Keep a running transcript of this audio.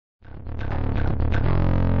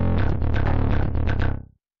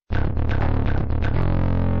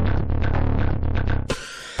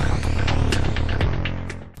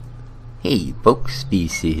Hey folks,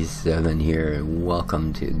 Species7 here, and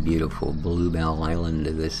welcome to beautiful Bluebell Island.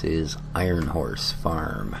 This is Ironhorse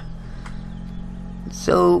Farm.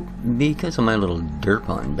 So, because of my little derp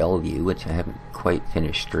on Bellevue, which I haven't quite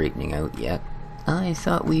finished straightening out yet, I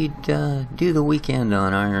thought we'd do the weekend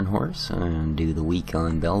on Ironhorse and do the week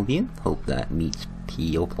on Bellevue. Hope that meets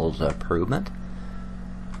people's approval.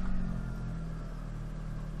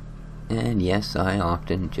 And yes, I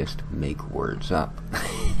often just make words up.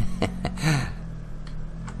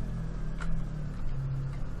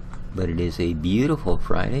 But it is a beautiful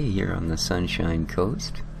Friday here on the Sunshine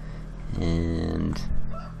Coast, and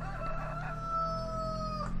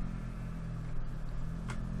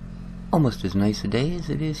almost as nice a day as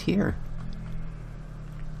it is here.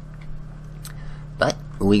 But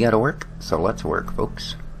we gotta work, so let's work,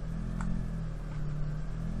 folks.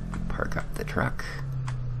 Park up the truck.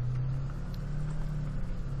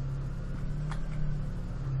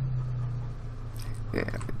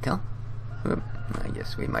 There we go. Oop, I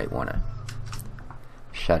guess we might want to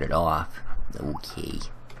shut it off. Okay.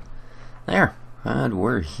 There. And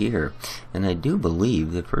we're here. And I do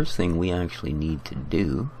believe the first thing we actually need to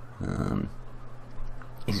do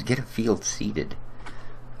is get a field seeded.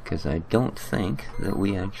 Because I don't think that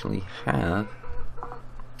we actually have...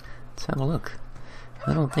 Let's have a look.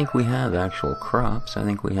 I don't think we have actual crops. I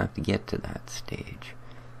think we have to get to that stage.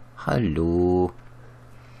 Hello.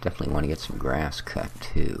 Definitely want to get some grass cut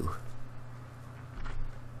too.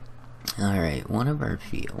 Alright, one of our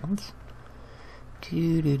fields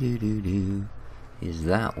is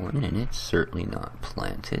that one, and it's certainly not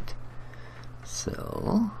planted.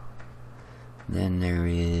 So then there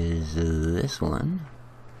is this one,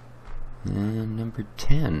 and number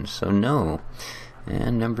 10, so no,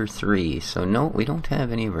 and number 3, so no, we don't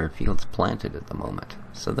have any of our fields planted at the moment.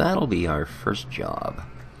 So that'll be our first job.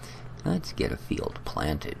 Let's get a field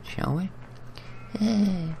planted, shall we?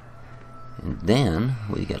 And then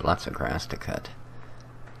we get lots of grass to cut.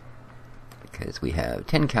 Because we have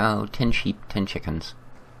 10 cow, 10 sheep, 10 chickens.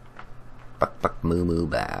 Buck, buck, moo, moo,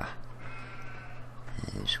 bah.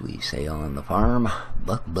 As we say on the farm,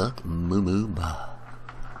 buck, buck, moo, moo, bah.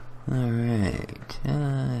 Alright.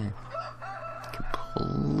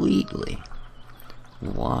 Completely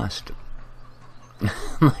lost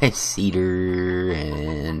my cedar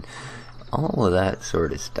and all of that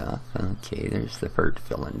sort of stuff. Okay, there's the fert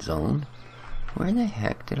filling zone. Where the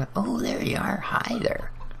heck did I... Oh, there you are. Hi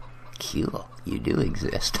there. Cool. You do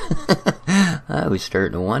exist. I was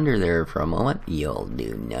starting to wonder there for a moment. You'll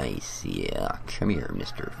do nice. Yeah. Come here,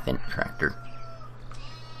 Mr. Fent Tractor.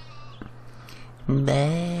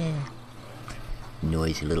 Bah.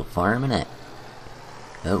 Noisy little farminette.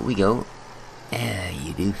 Out we go. Ah,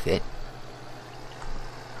 you do fit.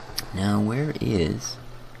 Now, where is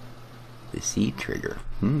the seed trigger?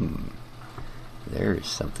 There's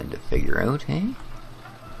something to figure out, eh?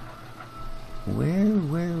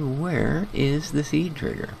 Where is the seed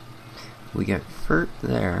trigger? We got fert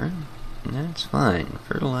there. That's fine.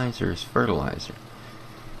 Fertilizer is fertilizer.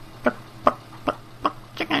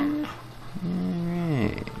 Chicken.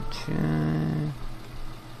 Alright.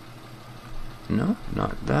 No,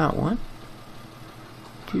 not that one.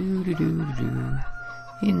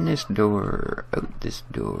 In this door, out this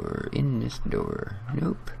door, in this door.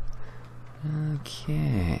 Nope.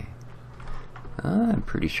 Okay. I'm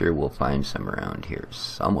pretty sure we'll find some around here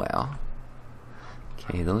somewhere.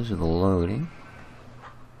 Okay, those are the loading.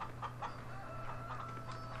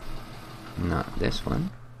 Not this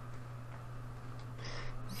one.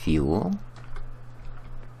 Fuel.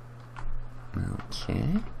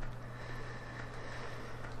 Okay.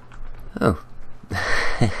 Oh.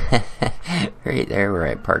 Right there where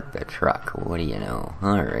I parked the truck. What do you know?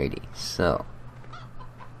 Alrighty, so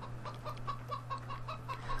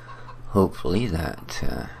hopefully that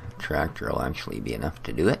tractor will actually be enough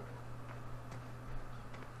to do it.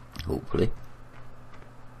 Hopefully.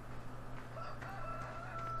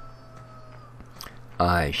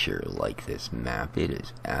 I sure like this map. It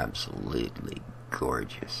is absolutely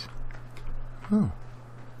gorgeous. Oh.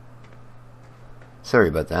 Sorry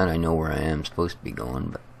about that. I know where I am supposed to be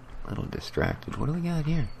going, but a little distracted. What do we got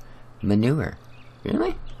here? Manure.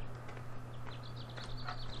 Really?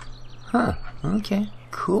 Huh. Okay.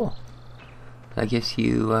 Cool. I guess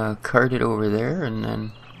you cart it over there and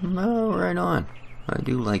then... Oh, right on. I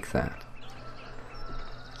do like that.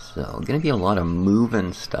 So, gonna be a lot of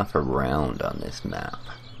moving stuff around on this map,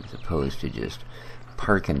 as opposed to just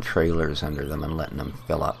parking trailers under them and letting them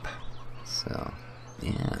fill up. So...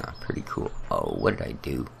 yeah, pretty cool. Oh, what did I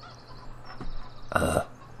do?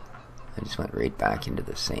 I just went right back into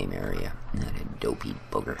the same area. That a dopey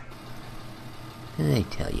booger. I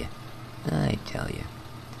tell you. I tell you.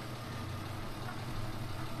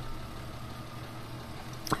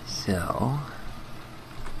 So...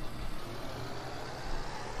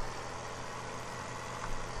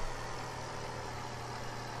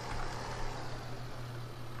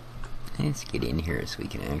 let's get in here so we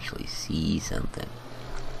can actually see something.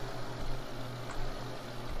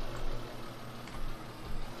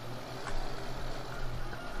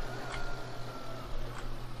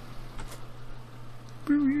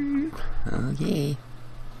 Okay.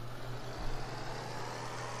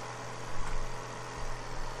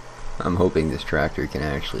 I'm hoping this tractor can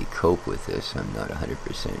actually cope with this. I'm not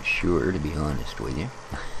 100% sure, to be honest with you.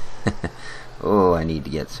 Oh, I need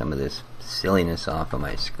to get some of this silliness off of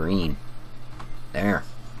my screen. There.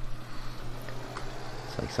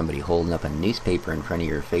 It's like somebody holding up a newspaper in front of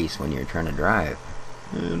your face when you're trying to drive.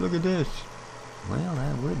 Hey, look at this. Well,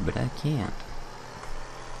 I would, but I can't.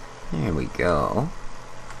 There we go.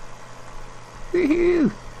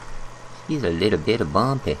 Woohoo! He's a little bit of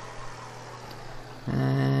bumpy.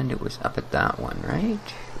 And it was up at that one, right?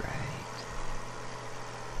 Right.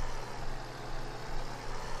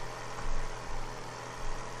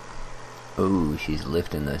 Oh, she's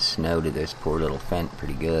lifting the snow to this poor little fent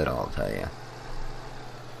pretty good, I'll tell you.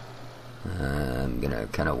 I'm gonna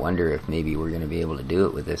kind of wonder if maybe we're gonna be able to do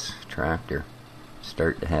it with this tractor.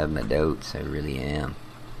 Start to have my doubts, I really am.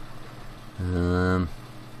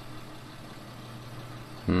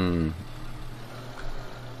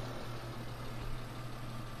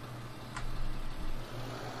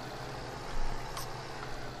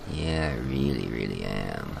 Yeah, I really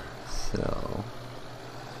am. So,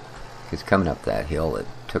 because coming up that hill, it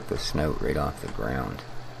took the snout right off the ground.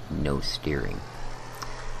 No steering.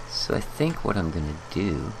 So I think what I'm gonna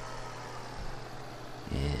do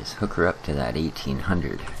is hook her up to that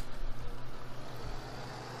 1800.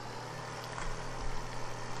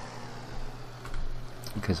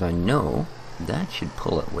 Because I know that should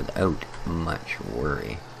pull it without much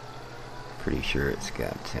worry. Pretty sure it's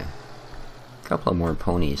got a couple of more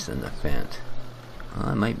ponies than the Fent.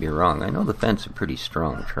 I might be wrong. I know the Fent's a pretty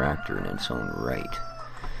strong tractor in its own right.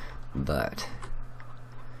 But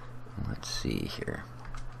let's see here.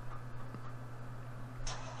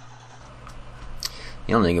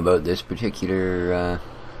 The only thing about this particular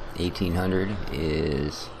 1800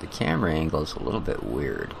 is the camera angle is a little bit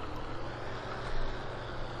weird.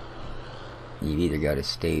 You've either got to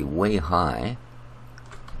stay way high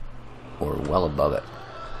or well above it.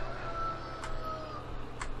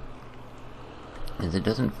 As it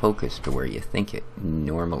doesn't focus to where you think it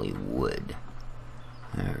normally would.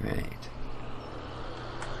 Alright.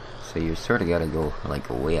 So you sort of got to go like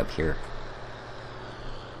way up here.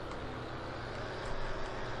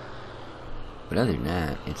 But other than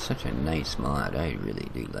that, it's such a nice mod. I really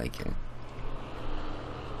do like it.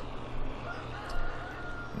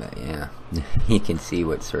 But yeah, you can see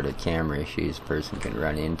what sort of camera issues a person can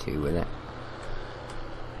run into with it.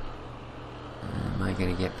 Am I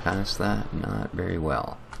going to get past that? Not very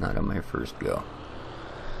well. Not on my first go.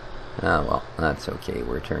 Oh well, that's okay.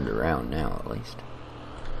 We're turned around now at least.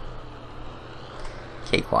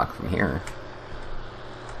 Cakewalk from here.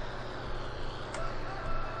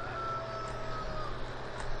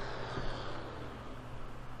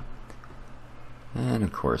 And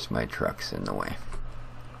of course my truck's in the way.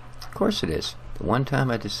 Of course it is. The one time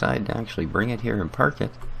I decide to actually bring it here and park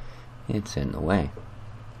it, it's in the way.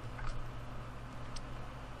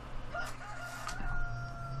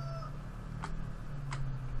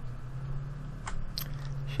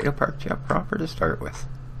 Should have parked you up proper to start with.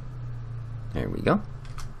 There we go.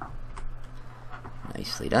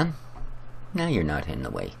 Nicely done. Now you're not in the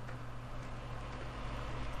way.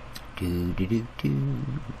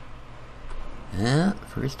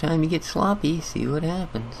 First time you get sloppy, see what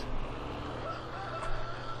happens.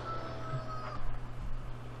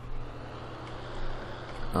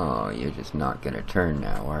 Oh, you're just not gonna turn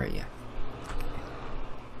now, are you?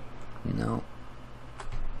 No.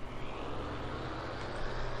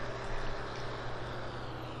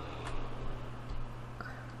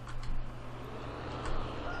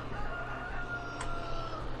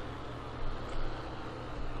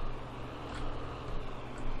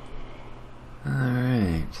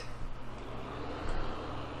 Alright.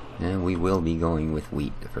 And we will be going with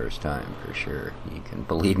wheat the first time, for sure. You can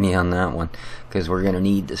believe me on that one. Because we're going to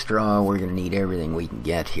need the straw, we're going to need everything we can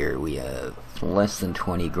get here. We have less than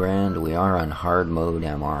 20 grand. We are on hard mode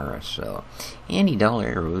MR, so any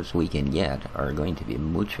dollaros we can get are going to be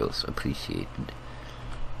muchos appreciated.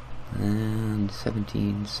 And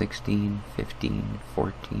 17, 16, 15,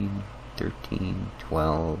 14, 13,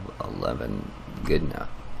 12, 11. Good enough.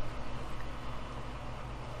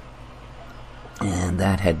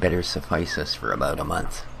 That had better suffice us for about a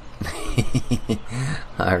month.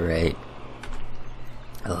 Alright.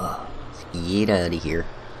 Oh, let's get out of here.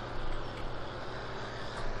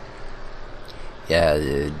 Yeah,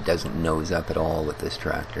 it doesn't nose up at all with this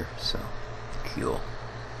tractor, so cool.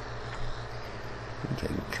 I think I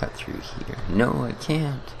can cut through here. No, I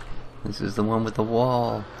can't. This is the one with the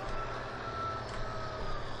wall.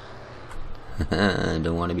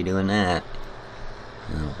 Don't want to be doing that.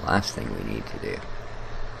 Well, last thing we need to do.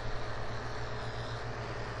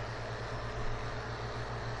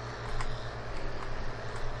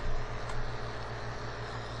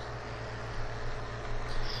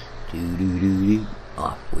 Do.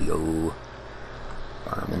 Off we go.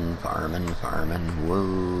 Farming. Whoa,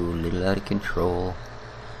 a little out of control.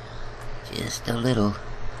 Just a little.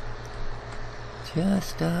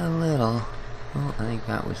 Oh, I think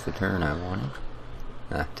that was the turn I wanted.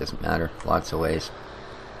 Doesn't matter. Lots of ways.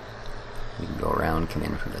 We can go around, come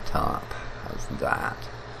in from the top. How's that?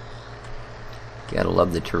 Gotta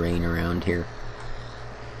love the terrain around here.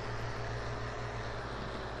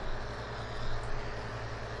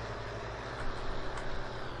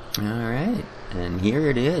 Alright, and here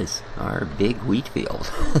it is, our big wheat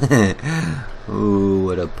field. Ooh,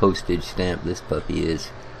 what a postage stamp this puppy is.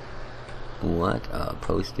 What a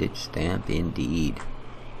postage stamp indeed.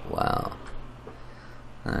 Wow.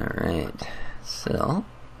 Alright, so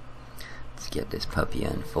let's get this puppy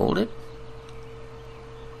unfolded.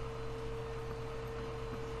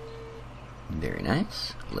 Very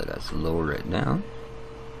nice. Let us lower it down.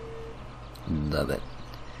 Love it.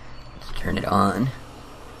 Let's turn it on.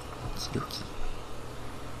 Spooky.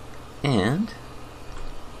 And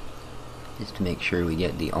just to make sure we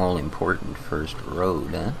get the all-important first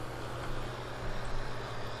road, huh?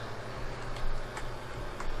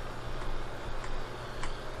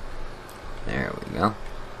 There we go.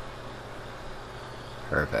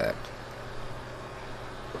 Perfect.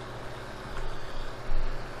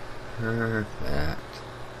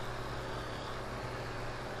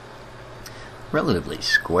 Relatively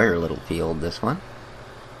square little field, this one.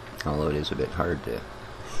 Although it is a bit hard to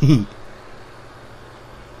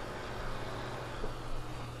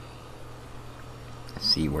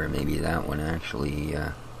see where maybe that one actually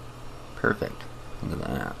perfect. Look at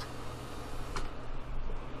that.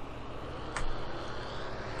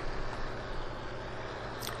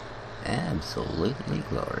 Absolutely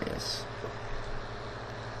glorious.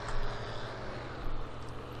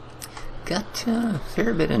 Got a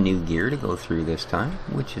fair bit of new gear to go through this time,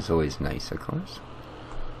 which is always nice, of course.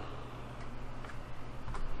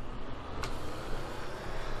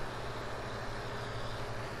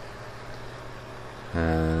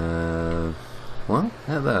 Well,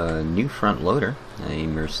 I have a new front loader, a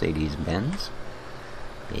Mercedes-Benz,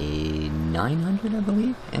 a 900, I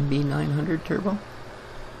believe, MB 900 turbo,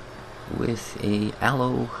 with a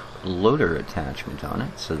alloy loader attachment on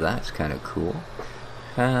it, so that's kind of cool.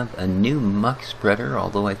 Have a new muck spreader,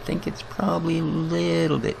 although I think it's probably a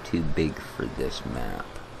little bit too big for this map,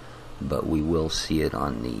 but we will see it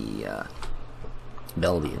on the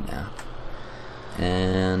Bellevue map.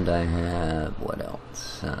 And I have, what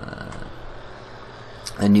else?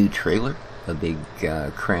 A new trailer, a big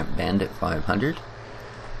Cramp Bandit 500,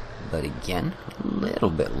 but again, a little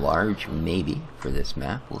bit large maybe for this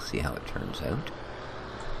map. We'll see how it turns out.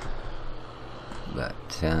 But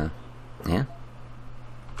yeah.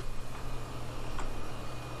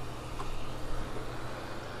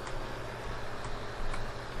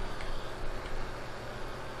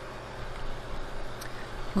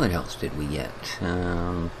 What else did we get?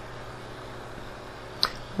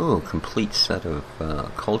 Complete set of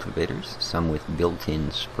cultivators, some with built-in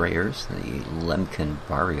sprayers, the Lemkin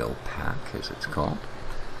Barrio pack as it's called,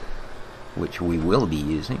 which we will be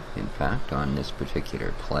using, in fact, on this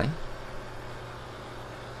particular play.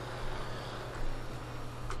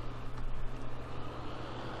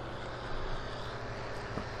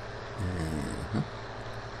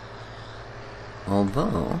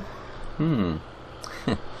 Although,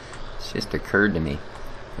 it's just occurred to me,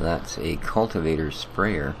 that's a cultivator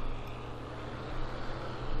sprayer.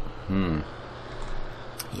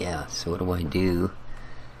 Yeah, so what do I do?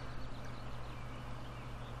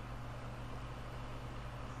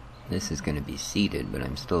 This is going to be seated, but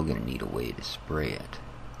I'm still going to need a way to spray it.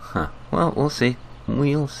 Well, we'll see.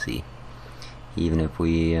 We'll see. Even if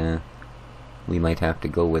we might have to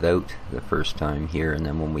go without the first time here, and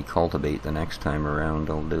then when we cultivate the next time around,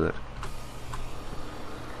 I'll do it.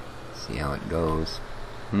 See how it goes.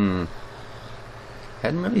 Hadn't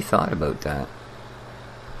really thought about that.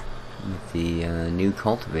 With the new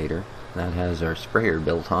cultivator that has our sprayer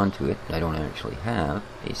built onto it, I don't actually have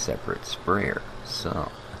a separate sprayer.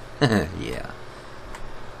 So, yeah.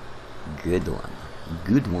 Good one.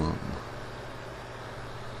 Good one.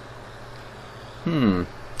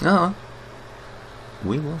 Oh.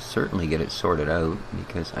 We will certainly get it sorted out,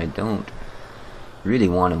 because I don't really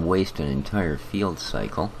want to waste an entire field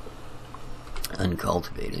cycle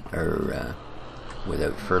uncultivated, or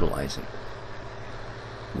without fertilizing.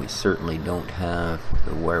 We certainly don't have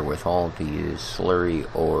the wherewithal to use slurry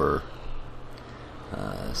or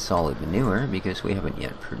solid manure, because we haven't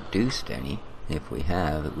yet produced any. If we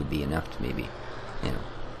have, it would be enough to maybe,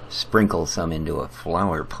 sprinkle some into a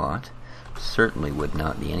flower pot. Certainly would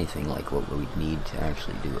not be anything like what we'd need to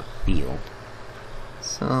actually do a field.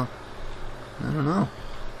 So, I don't know.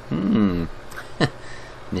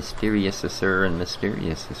 Mysterious-a-sir and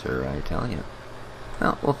mysterious-a-sir, I tell you.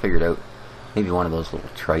 Well, we'll figure it out. Maybe one of those little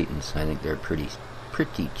tritons. I think they're pretty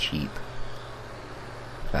cheap.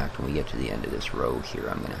 In fact, when we get to the end of this row here,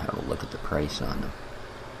 I'm going to have a look at the price on them.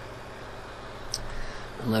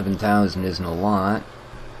 11,000 isn't a lot,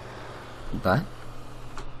 but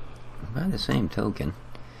by the same token,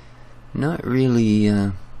 not really,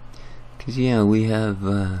 because yeah, we have,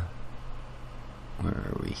 where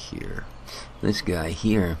are we here? This guy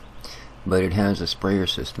here, but it has a sprayer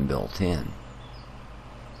system built in.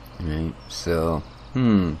 Right, so,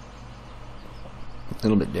 a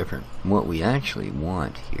little bit different. What we actually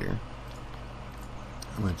want here,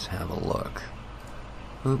 let's have a look.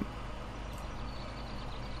 Oop.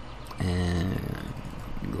 And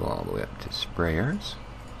go all the way up to sprayers.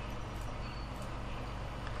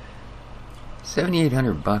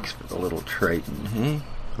 7,800 bucks for the little Triton, hey?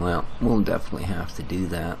 Well, we'll definitely have to do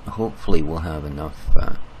that. Hopefully we'll have enough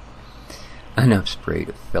spray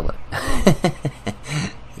to fill it.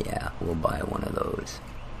 Yeah, we'll buy one of those.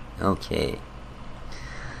 Okay.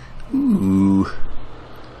 Ooh.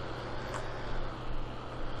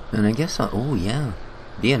 And I guess, oh yeah,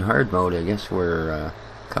 being hard mode, I guess we're a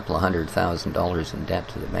couple of $100,000 in debt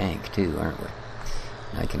to the bank too, aren't we?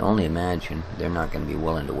 And I can only imagine they're not going to be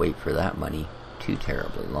willing to wait for that money too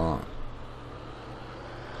terribly long.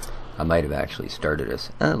 I might have actually started us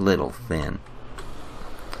a little thin.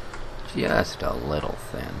 Just a little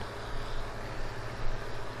thin.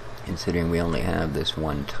 Considering we only have this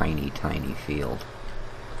one tiny field.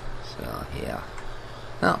 So, yeah.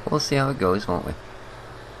 Well, we'll see how it goes, won't we?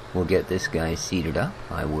 We'll get this guy seeded up.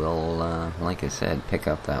 I will, like I said, pick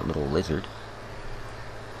up that little lizard.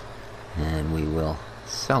 And we will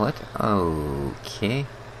sell it. Okay.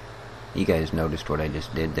 You guys noticed what I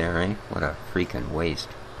just did there, eh? What a freaking waste.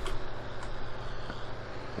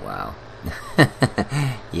 Wow.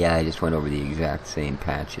 Yeah, I just went over the exact same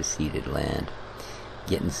patch of seeded land.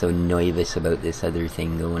 Getting so nervous about this other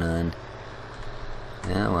thing going on.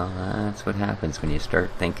 Yeah, well, that's what happens when you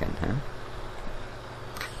start thinking, huh?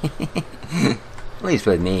 At least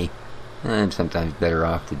with me. I'm sometimes better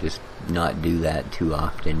off to just not do that too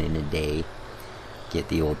often in a day. Get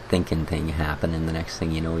the old thinking thing happen, and the next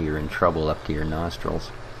thing you know, you're in trouble up to your nostrils.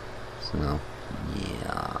 So,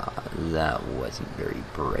 yeah, that wasn't very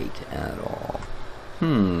bright at all.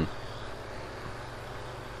 I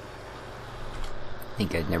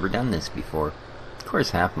think I'd never done this before. Of course,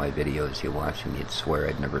 half my videos you watch and you'd swear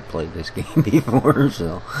I'd never played this game before,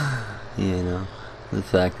 so, you know. The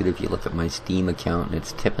fact that if you look at my Steam account and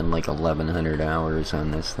it's tipping like 1,100 hours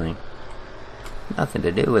on this thing. Nothing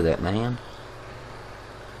to do with it, man.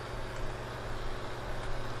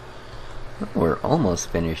 We're almost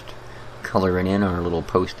finished coloring in our little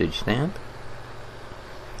postage stamp.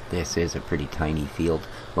 This is a pretty tiny field.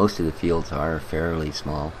 Most of the fields are fairly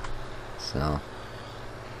small. So,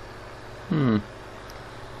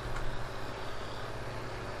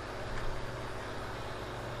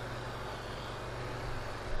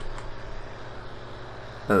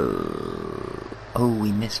 Oh,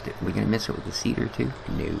 we missed it. We're gonna miss it with the cedar too?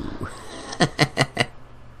 No.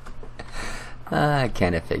 I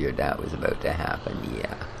kind of figured that was about to happen,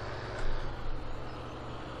 yeah.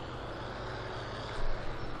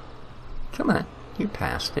 Come on, you're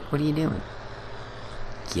past it. What are you doing?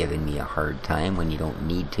 Giving me a hard time when you don't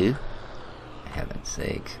need to? Heaven's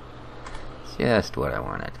sakes. Just what I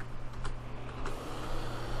wanted.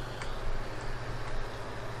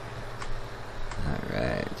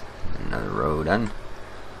 Alright, another row done.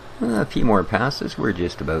 A few more passes, we're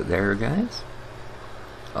just about there, guys.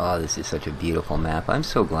 Oh, this is such a beautiful map. I'm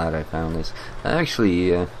so glad I found this.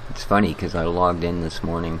 Actually, it's funny because I logged in this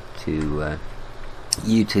morning to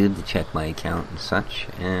YouTube to check my account and such,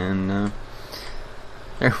 and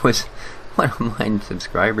there was one of my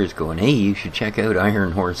subscribers going, "Hey, you should check out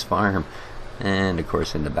Ironhorse Farm." And of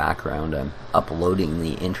course in the background I'm uploading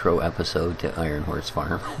the intro episode to Ironhorse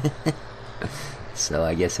Farm. So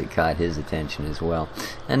I guess it caught his attention as well.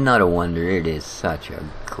 And not a wonder, it is such a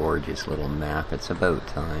gorgeous little map. It's about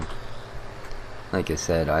time. Like I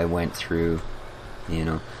said, I went through, you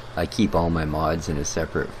know, I keep all my mods in a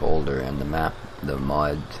separate folder, and the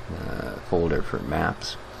mod folder for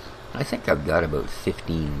maps, I think I've got about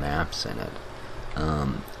 15 maps in it.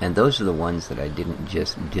 And those are the ones that I didn't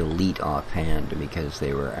just delete offhand because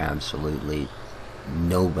they were absolutely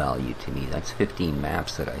no value to me. That's 15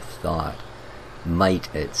 maps that I thought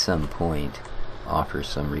might at some point offer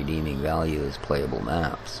some redeeming value as playable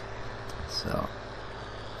maps. So,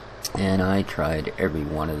 and I tried every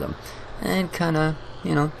one of them and kind of,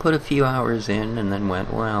 you know, put a few hours in and then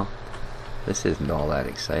went, well, this isn't all that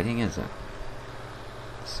exciting, is it?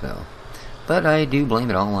 So, but I do blame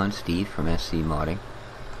it all on Steve from SC Modding.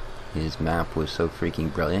 His map was so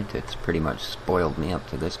freaking brilliant, it's pretty much spoiled me up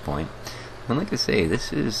to this point. And like I say,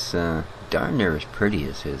 this is darn near as pretty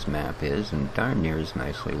as his map is, and darn near as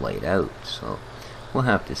nicely laid out, so we'll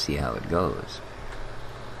have to see how it goes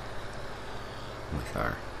with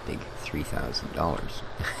our big $3,000.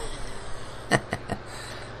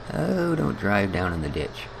 Oh, don't drive down in the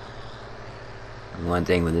ditch. One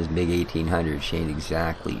thing with this big 1800, she ain't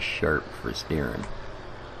exactly sharp for steering.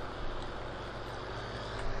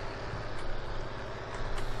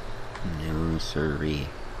 No siree.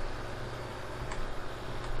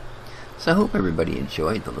 So I hope everybody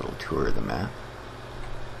enjoyed the little tour of the map.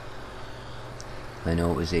 I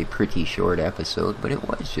know it was a pretty short episode, but it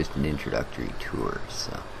was just an introductory tour.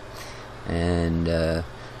 So, and to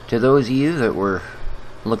those of you that were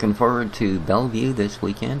looking forward to Bellevue this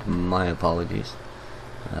weekend, my apologies.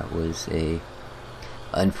 That was a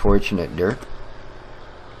unfortunate derp.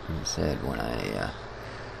 I said when I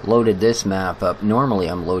loaded this map up, normally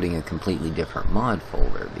I'm loading a completely different mod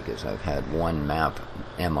folder because I've had one map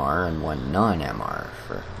MR and one non-MR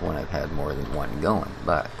for when I've had more than one going,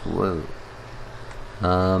 but whoa.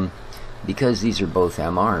 Because these are both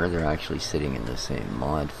MR, they're actually sitting in the same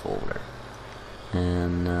mod folder.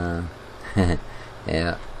 And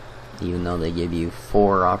yeah, even though they give you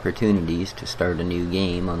 4 opportunities to start a new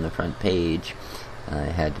game on the front page, I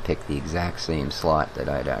had to pick the exact same slot that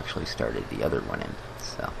I'd actually started the other one in.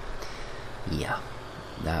 So, yeah,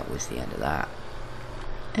 that was the end of that.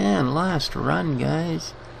 And last run,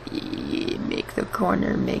 guys. Make the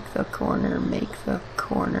corner, make the corner, make the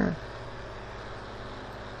corner.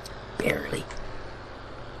 Barely.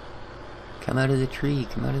 Come out of the tree,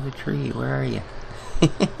 come out of the tree. Where are you?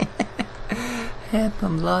 Help,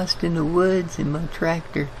 I'm lost in the woods in my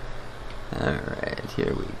tractor. Alright,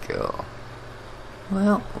 here we go.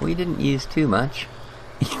 Well, we didn't use too much,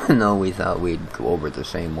 even though we thought we'd go over the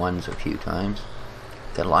same ones a few times.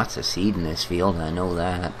 Got lots of seed in this field, I know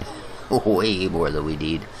that. Way more than we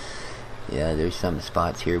need. Yeah, there's some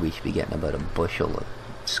spots here we should be getting about a bushel a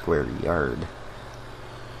square yard.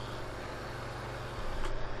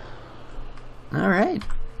 Alright.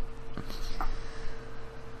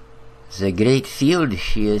 The great field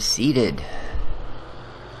she is seeded.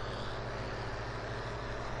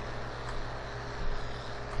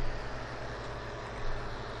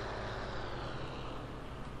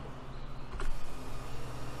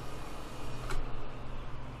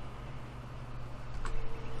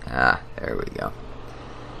 Ah, there we go.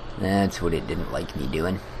 That's what it didn't like me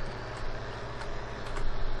doing.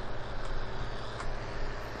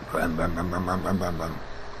 Brum, brum, brum, brum, brum, brum, brum, brum.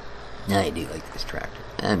 I do like this tractor.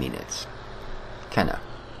 I mean, it's kind of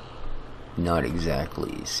not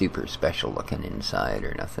exactly super special looking inside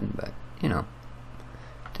or nothing, but, you know,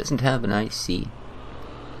 it doesn't have a nice seat.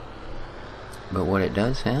 But what it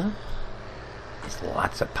does have is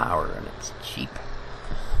lots of power, and it's cheap.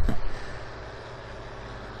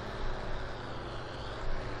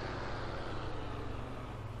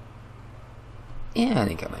 Yeah, I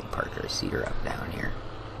think I might park our cedar up down here.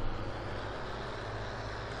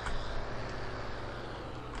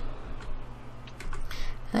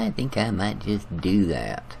 I think I might just do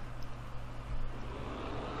that.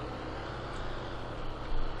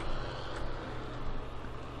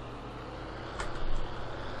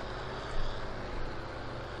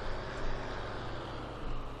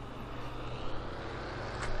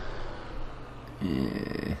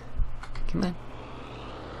 Come on.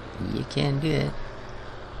 You can do it.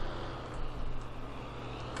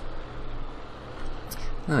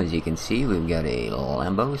 Well, as you can see, we've got a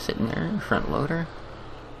Lambo sitting there, front loader.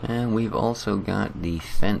 And we've also got the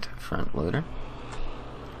Fendt front loader.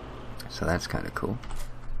 So that's kind of cool.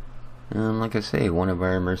 And like I say, one of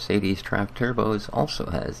our Mercedes Trap Turbos also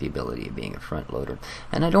has the ability of being a front loader.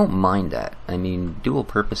 And I don't mind that. I mean, dual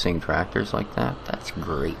purposing tractors like that, that's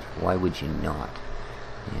great. Why would you not?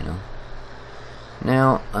 You know?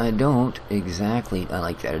 Now, I don't exactly... I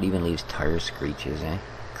like that. It even leaves tire screeches, eh?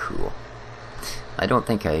 Cool. I don't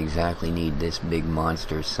think I exactly need this big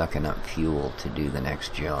monster sucking up fuel to do the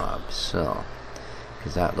next job, so...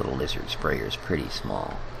 because that little lizard sprayer is pretty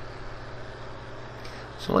small.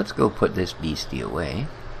 So let's go put this beastie away.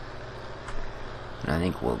 And I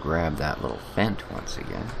think we'll grab that little Fent once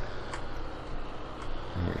again.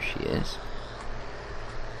 There she is.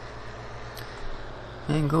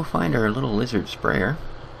 And go find our little lizard sprayer.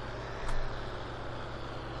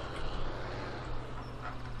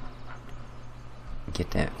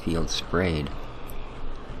 Get that field sprayed.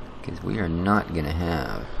 Because we are not going to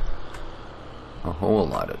have a whole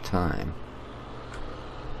lot of time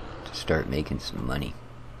to start making some money.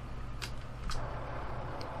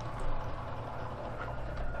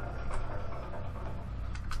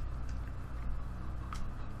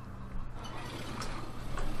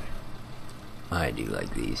 I do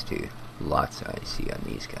like these too. Lots I see on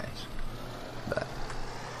these guys. But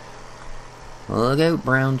look out,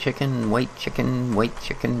 brown chicken, white chicken,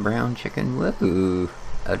 brown chicken. Whoa,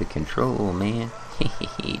 out of control, man.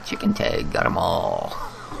 Chicken tag, got them all.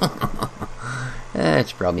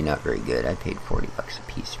 That's probably not very good. I paid 40 bucks a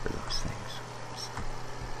piece for those things.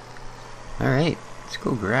 So. Alright, let's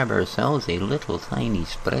go grab ourselves a little tiny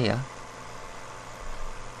sprayer.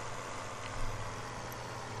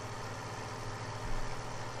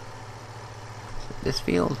 This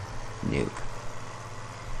field? Nope.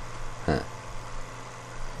 Huh.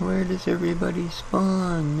 Where does everybody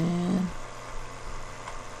spawn, man?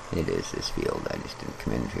 It is this field. I just didn't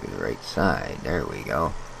come in through the right side. There we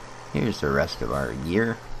go. Here's the rest of our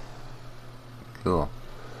gear. Cool.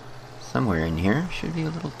 Somewhere in here should be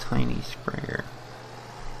a little tiny sprayer.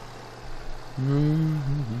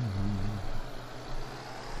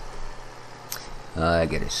 I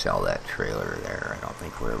gotta sell that trailer there. I don't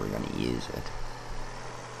think we're ever gonna use it.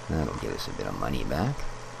 That'll get us a bit of money back.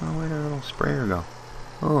 Oh, where'd our little sprayer go?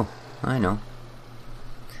 Oh, I know.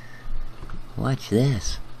 Watch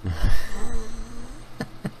this.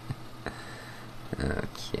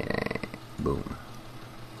 Okay, boom.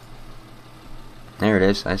 There it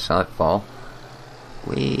is. I saw it fall.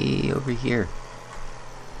 Way over here.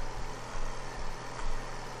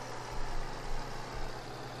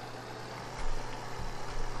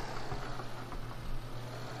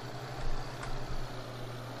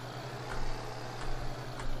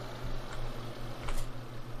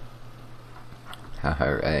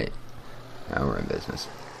 Alright, now we're in business.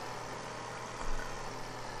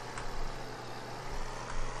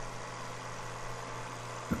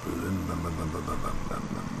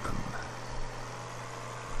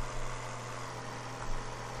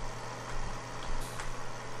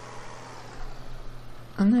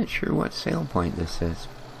 I'm not sure what sale point this is.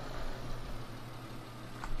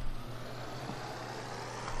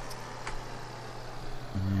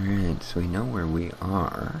 Alright, so we know where we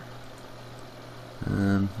are.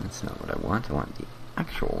 That's not what I want. I want the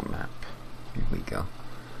actual map. Here we go.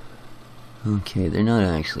 Okay, they're not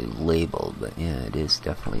actually labeled, but yeah, it is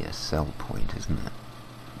definitely a sell point, isn't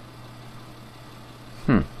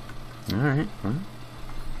it? Alright, well,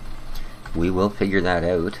 we will figure that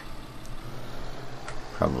out.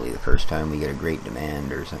 Probably the first time we get a great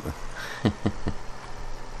demand or something.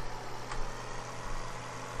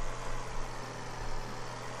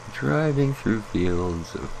 Driving through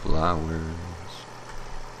fields of flowers.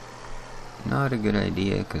 Not a good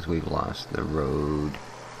idea because we've lost the road.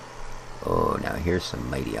 Oh, now here's some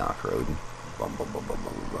mighty off-roading.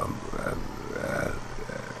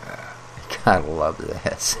 Gotta love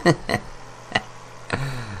this.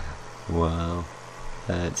 Wow,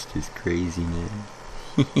 that's just crazy, man.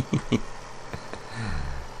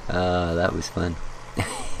 That was fun.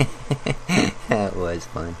 That was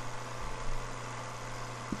fun.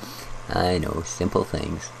 I know, simple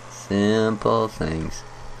things. Simple things.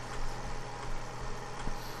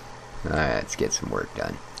 Alright, let's get some work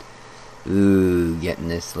done. Ooh, getting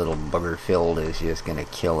this little bugger filled is just gonna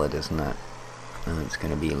kill it, isn't it? It's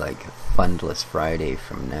gonna be like Fundless Friday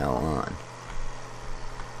from now on.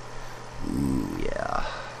 Ooh, yeah.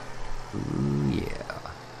 Ooh, yeah.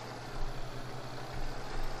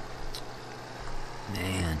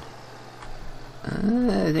 Man.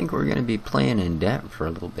 I think we're gonna be playing in debt for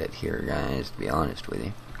a little bit here, guys, to be honest with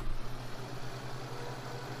you.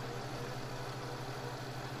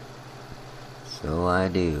 So I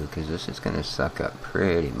do, because this is going to suck up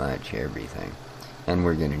pretty much everything. And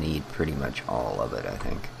we're going to need pretty much all of it, I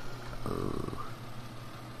think. Ooh.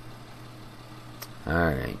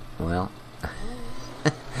 Alright, well.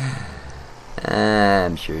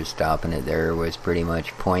 I'm sure stopping it there was pretty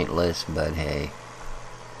much pointless, but hey.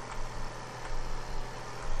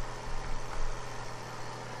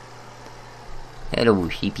 Hello,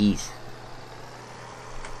 sheepies.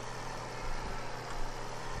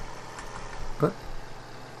 But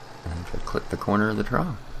I have to clip the corner of the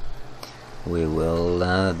trough. We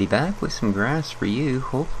will be back with some grass for you,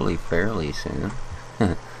 hopefully fairly soon.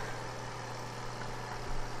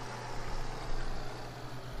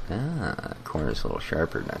 Ah, corner's a little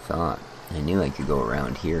sharper than I thought. I knew I could go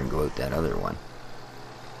around here and go out that other one.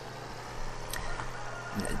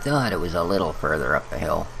 I thought it was a little further up the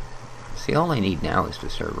hill. See, all I need now is to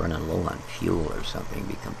start running low on fuel or something,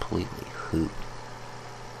 be completely hooped.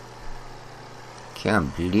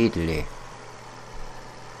 Completely.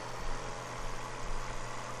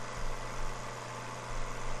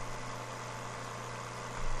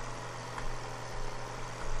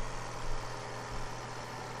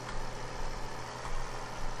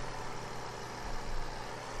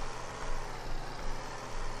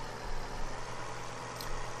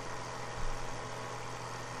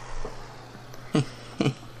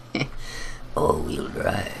 All-wheel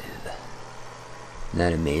drive. Isn't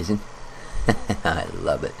that amazing? I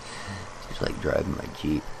love it. Just like driving my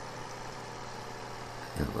Jeep.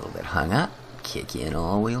 And a little bit hung up. Kick in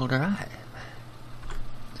all-wheel drive.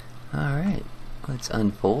 Alright, let's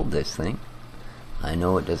unfold this thing. I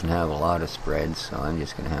know it doesn't have a lot of spread, so I'm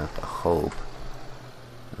just going to have to hope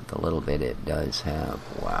that the little bit it does have,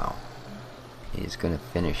 wow, is going to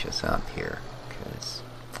finish us up here. Because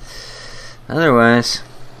otherwise,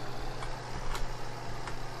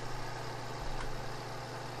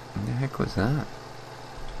 what the heck was that?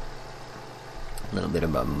 A little bit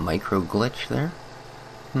of a micro glitch there.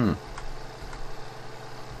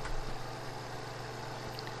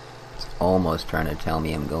 It's almost trying to tell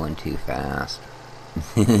me I'm going too fast.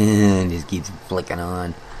 It just keeps flicking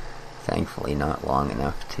on. Thankfully not long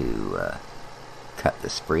enough to cut the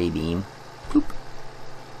spray beam. Boop.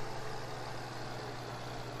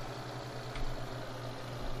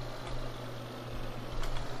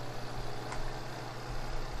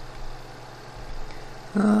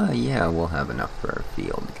 Yeah, we'll have enough for our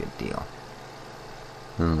field. Good deal.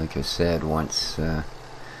 And like I said, once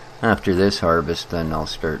after this harvest, then I'll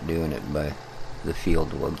start doing it by the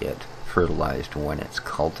field will get fertilized when it's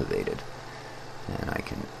cultivated, and I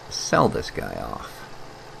can sell this guy off.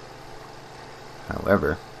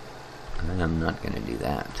 However, I'm not going to do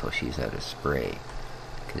that until she's out of spray,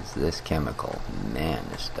 because this chemical, man,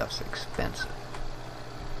 this stuff's expensive.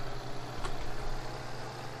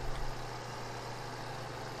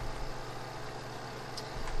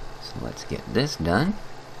 So let's get this done.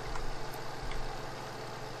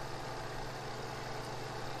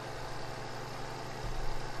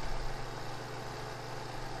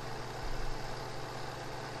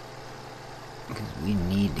 Because we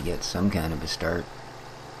need to get some kind of a start.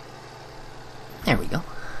 There we go.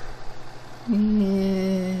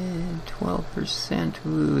 12%.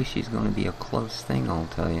 Ooh, she's going to be a close thing, I'll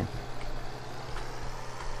tell you.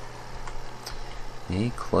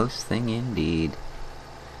 A close thing indeed.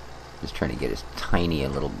 Just trying to get as tiny a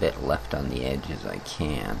little bit left on the edge as I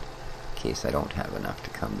can, in case I don't have enough to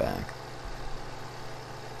come back.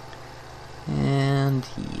 And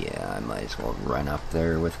yeah, I might as well run up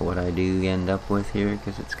there with what I do end up with here,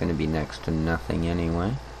 because it's going to be next to nothing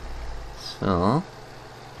anyway. So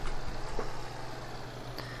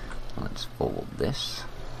let's fold this.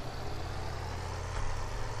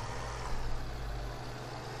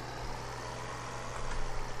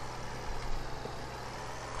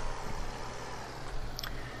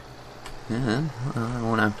 And I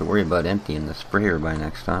won't have to worry about emptying the sprayer by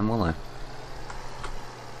next time, will I?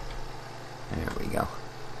 There we go.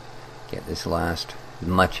 Get this last,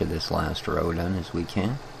 much of this last row done as we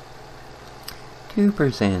can. 2%,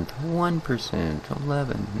 1%,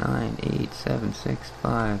 11, 9, 8, 7, 6,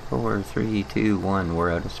 5, 4, 3, 2, 1.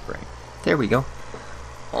 We're out of spray. There we go.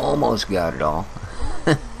 Almost got it all.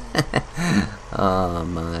 Oh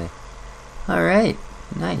my. Alright,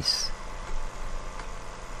 nice.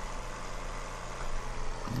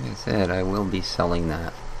 Like I said, I will be selling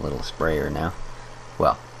that little sprayer now.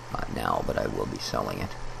 Well, not now, but I will be selling it.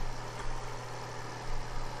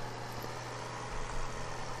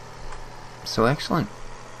 So excellent.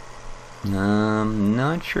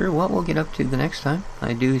 Not sure what we'll get up to the next time.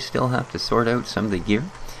 I do still have to sort out some of the gear.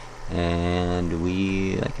 And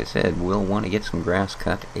we, like I said, will want to get some grass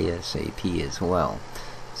cut ASAP as well.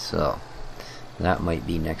 So, that might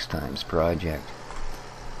be next time's project.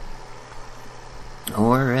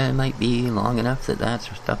 Or it might be long enough that that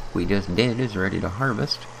stuff we just did is ready to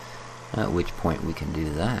harvest, at which point we can do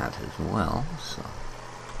that as well. So,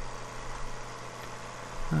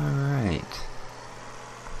 alright.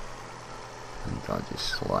 I think I'll just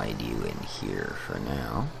slide you in here for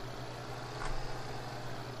now.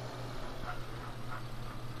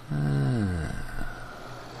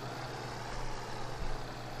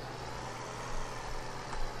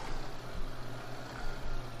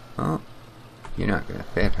 You're not gonna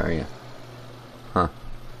fit, are you? Huh.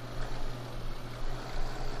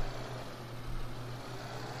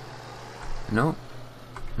 No.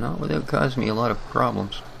 Not without causing me a lot of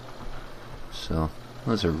problems. So,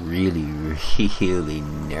 those are really, really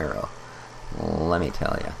narrow. Let me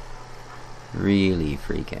tell you. Really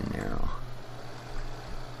freaking narrow.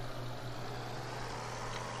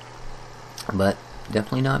 But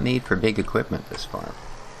definitely not made for big equipment, this farm.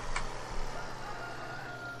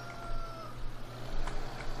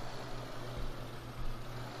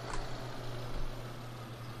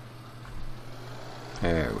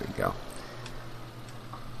 There we go.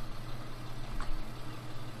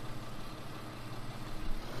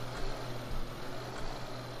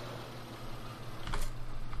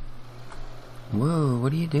 Whoa,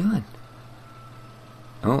 what are you doing?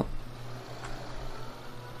 Oh.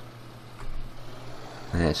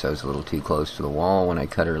 Yes, I was a little too close to the wall. When I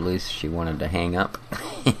cut her loose, she wanted to hang up.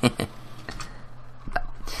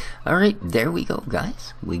 Alright, there we go,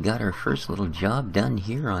 guys. We got our first little job done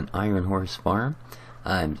here on Ironhorse Farm.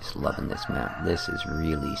 I'm just loving this map. This is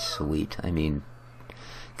really sweet. I mean,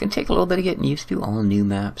 can take a little bit of getting used to. All new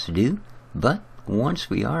maps do. But once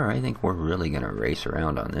we are, I think we're really going to race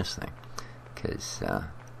around on this thing. Because,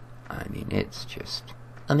 I mean, it's just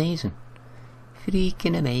amazing.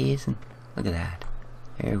 Freaking amazing. Look at that.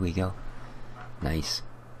 There we go. Nice.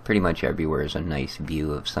 Pretty much everywhere is a nice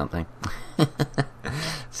view of something.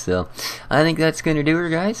 So, I think that's going to do her,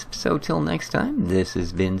 guys. So, till next time, this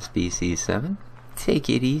has been Species 7. Take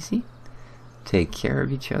it easy. Take care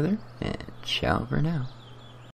of each other. And ciao for now.